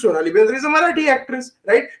Bendre was a, Sonali Bendre is a Marathi actress,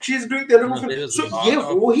 right? She is doing Telugu No, film. there is So lot ये of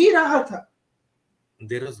हो ही रहा था.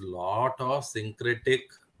 syncretic,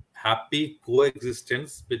 happy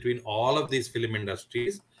coexistence between all of these film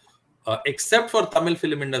industries, except for Tamil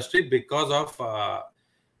film industry because of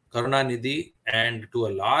Karunanidhi, and to a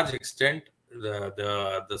large extent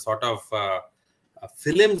the sort of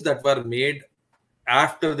films that were made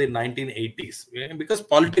after the 1980s, because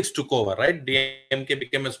politics took over, right? DMK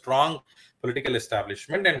became a strong political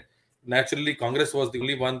establishment, and naturally Congress was the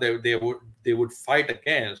only one that they would fight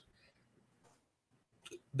against.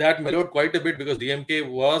 That mellowed quite a bit because DMK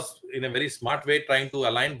was, in a very smart way, trying to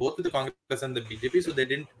align both with the Congress and the BJP, so they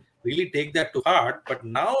didn't really take that to heart. But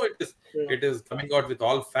now it is coming out with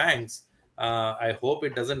all fangs. I hope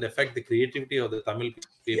it doesn't affect the creativity of the Tamil people.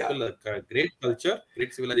 Yeah. A great culture,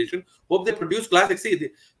 great civilization. Hope they produce classics. See,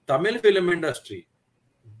 the Tamil film industry,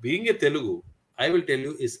 being a Telugu, I will tell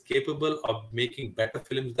you, is capable of making better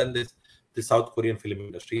films than the South Korean film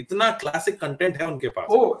industry. इतना classic content है उनके पास.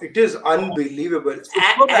 Oh, it is unbelievable.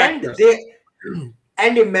 Superb And actors.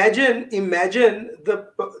 and imagine the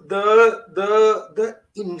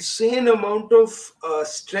insane amount of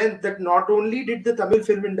strength that not only did the Tamil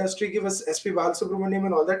film industry give us SP Balasubramaniam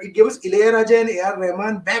and all that, it gave us Ilayaraja and A.R.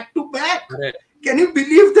 Rahman back to back. Correct. Can you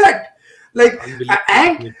believe that? Like,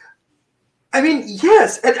 and I mean,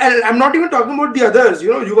 yes, and I'm not even talking about the others,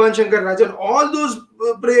 Yuvan Shankar Rajan, all those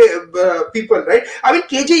people, right? I mean,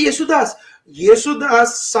 KJ Yesudas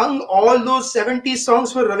sung all those 70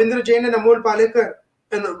 songs for Ravindra Jain and Amol Palekar,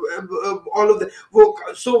 and all of them.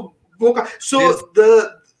 So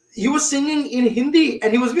he was singing in Hindi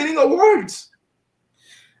and he was winning awards.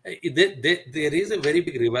 There is a very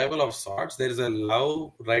big revival of sorts. There is a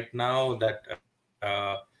love right now that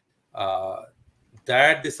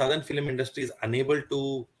the southern film industry is unable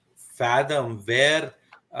to fathom where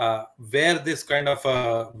this kind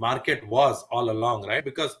of market was all along, right?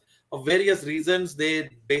 Because of various reasons, they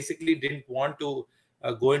basically didn't want to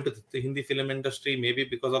go into the Hindi film industry, maybe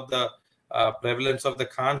because of the prevalence of the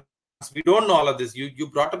Khans. We don't know all of this. You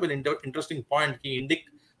brought up an interesting point कि Indic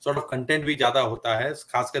sort of content भी ज़्यादा होता है,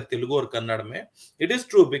 खासकर तेलुगु और कन्नड़ में. It is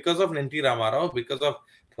true because of N.T. Ramarao, because of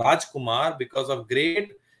Rajkumar, because of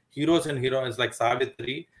great heroes and heroines like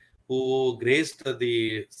Savitri, who graced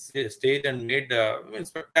the stage and made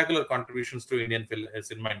spectacular contributions to Indian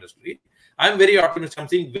cinema industry. I'm very optimistic. I'm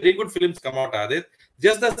seeing very good films come out, Adit.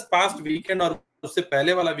 Just this past weekend or उससे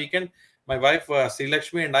पहले वाला weekend, my wife Sri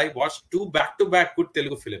Lakshmi and I watched 2 back-to-back good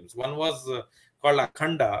Telugu films. One was called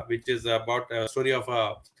Akhanda, which is about a story of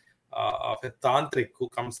a tantric who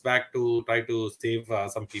comes back to try to save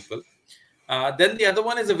some people. Then the other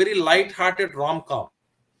one is a very light-hearted rom-com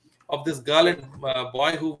of this girl and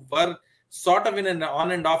boy who were sort of in an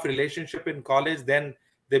on and off relationship in college. Then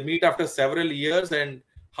they meet after several years, and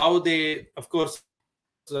how they, of course,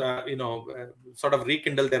 sort of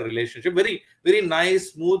rekindle their relationship. Very, very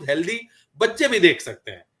nice, smooth, healthy. बच्चे भी देख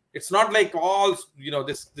सकते हैं. It's not like all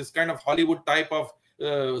this kind of Hollywood type of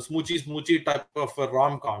smoochy type of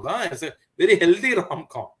rom-com. It's a very healthy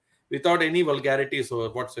rom-com without any vulgarities or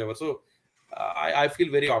whatsoever. So I feel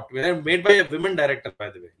very optimistic. Made by a women director, by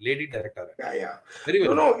the way, lady director. Yeah. Very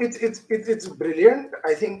well. No, it's brilliant.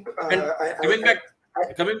 I think.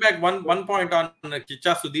 Coming back, one point on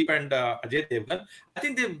Kicha Sudeep and Ajay Devgan, I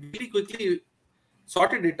think they really quickly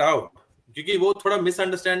sorted it out. क्योंकि वो थोड़ा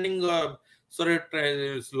misunderstanding sort of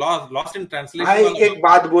lost in translation. एक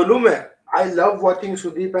बात बोलूं मैं. I love watching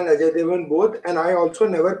Sudeep and Ajay Devgan both, and I also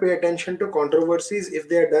never pay attention to controversies if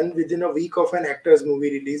they are done within a week of an actor's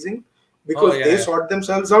movie releasing, because they sort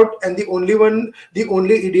themselves out, and the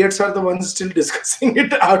only idiots are the ones still discussing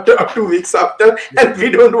it after 2 weeks after, and we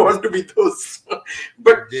don't want to be those.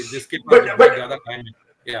 But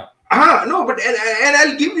yeah. No, but and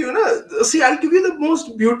I'll give you, I'll give you the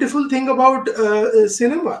most beautiful thing about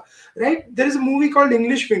cinema, right? There is a movie called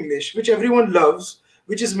English Winglish, which everyone loves,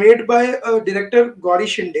 which is made by director Gauri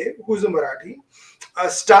Shinde, who is a Marathi,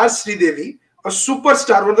 stars Sridevi, a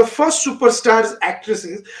superstar, one of the first superstars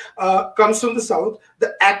actresses, comes from the south.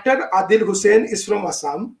 The actor Adil Hussain is from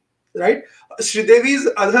Assam, right? Sridevi's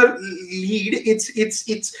other lead,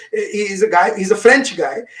 he's a guy, he's a French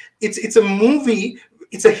guy. It's a movie.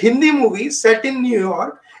 It's a Hindi movie set in New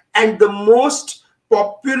York, and the most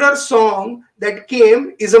popular song that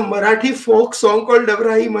came is a Marathi folk song called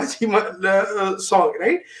Davrahi Machi song,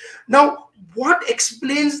 right? Now, what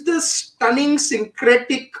explains the stunning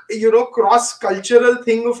syncretic, cross-cultural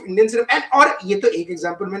thing of Indian cinema? And और ये तो एक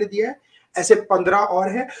example मैंने दिया है, ऐसे 15 और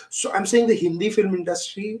है. So I'm saying the Hindi film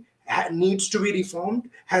industry needs to be reformed,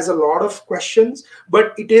 has a lot of questions,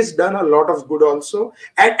 but it has done a lot of good also.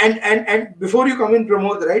 And before you come in,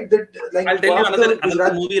 Pramod, right? That like I'll tell one you of the another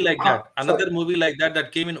Gujarat, movie like that. Another sorry. movie like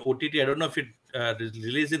that came in OTT. I don't know if it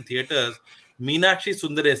released in theaters. Meenakshi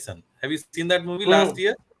Sundaresan. Have you seen that movie last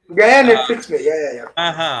year? Yeah, Uh, Netflix में,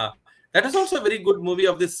 yeah. That is also a very good movie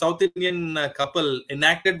of this South Indian couple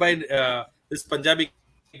enacted by this Punjabi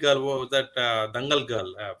girl. What was that Dangal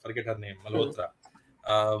girl? Forget her name. Malhotra.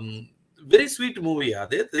 Very sweet movie.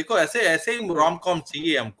 Adit. देखो ऐसे ही rom-com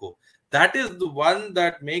चाहिए हमको. That is the one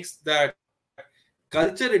that makes that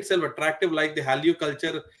culture itself attractive, like the Hallyu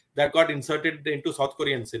culture that got inserted into South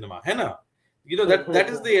Korean cinema. है ना? That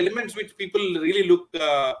is the elements which people really look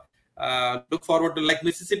forward to, like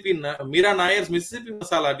Mississippi, Mira Nair's Mississippi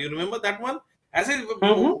Masala. Do you remember that one? As a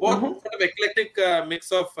what sort of eclectic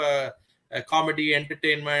mix of comedy,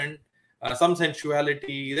 entertainment, some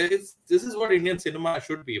sensuality. This is what Indian cinema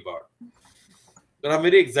should be about. But I'm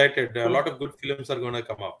very excited. A lot of good films are going to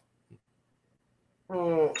come up.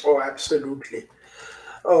 Oh, absolutely.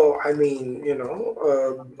 Oh, I mean,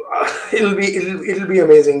 it'll be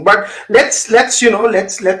amazing. But let's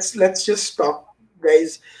just stop,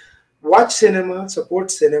 guys. Watch cinema, support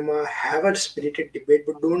cinema, have a spirited debate,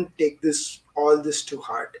 but don't take all this too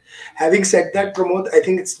hard. Having said that, Pramod, I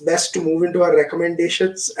think it's best to move into our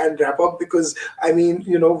recommendations and wrap up, because I mean,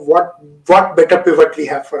 what better pivot we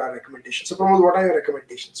have for our recommendations. So, Pramod, what are your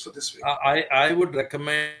recommendations for this week? I would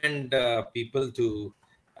recommend people to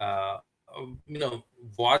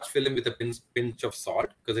watch film with a pinch of salt,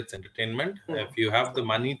 because it's entertainment. If you have the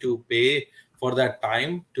money to pay for that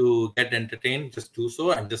time to get entertained, just do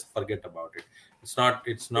so and just forget about it.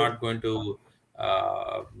 It's not going to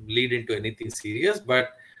lead into anything serious.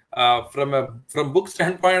 But from book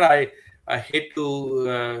standpoint, I hate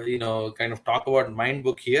to kind of talk about Mind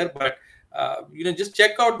Book here, but just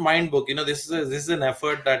check out Mind Book. This is an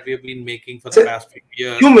effort that we have been making for the past few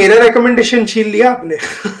years. क्यों मेरा recommendation छीन लिया आपने?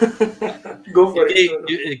 Go for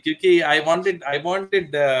it. Because I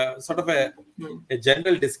wanted sort of a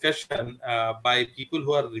general discussion by people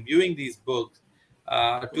who are reviewing these books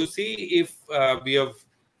to see if we have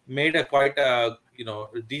made a quite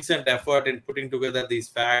decent effort in putting together these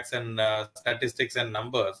facts and statistics and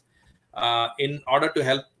numbers in order to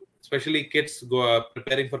help especially kids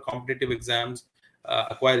preparing for competitive exams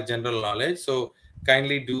acquire general knowledge. So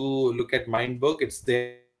kindly do look at Mind Book. It's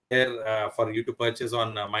there for you to purchase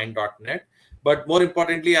on mind.net. But more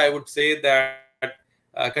importantly, I would say that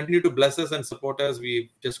continue to bless us and support us.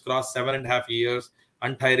 We've just crossed 7.5 years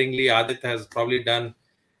untiringly. Aadit has probably done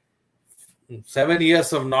 7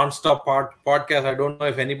 years of non-stop podcast. I don't know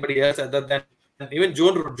if anybody else other than even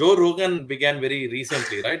Joe Rogan began very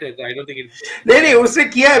recently, right? I don't think it. नहीं उसने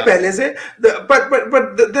किया है पहले से.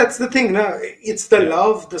 But that's the thing, na. It's the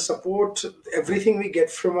love, the support, everything we get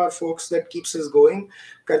from our folks that keeps us going.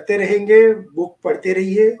 करते रहेंगे, book पढ़ते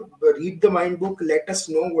रहिए, read the Mind Book. Let us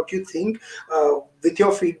know what you think. With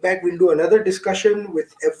your feedback, we'll do another discussion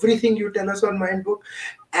with everything you tell us on Mind Book.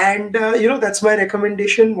 And that's my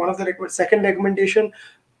recommendation. One of the second recommendation.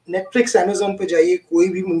 Netflix, Amazon पे जाइए, कोई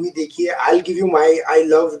भी movie देखिए. I'll give you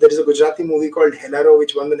there is a Gujarati movie called Helaro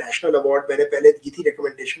which won the national award. मैंने पहले दी थी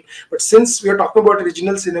recommendation, but since we are talking about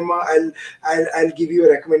original cinema, I'll give you a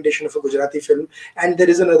recommendation of a Gujarati film. And there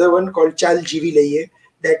is another one called Chal Jeevi Laiye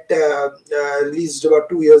that released about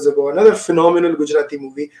 2 years ago. Another phenomenal Gujarati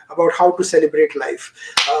movie about how to celebrate life.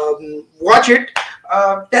 Watch it.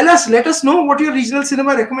 Let us know what your regional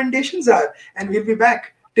cinema recommendations are, and we'll be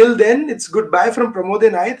back. Till then, it's goodbye from Pramod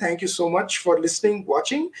and I. Thank you so much for listening,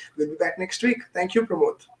 watching. We'll be back next week. Thank you,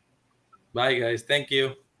 Pramod. Bye, guys. Thank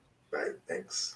you. Bye. Thanks.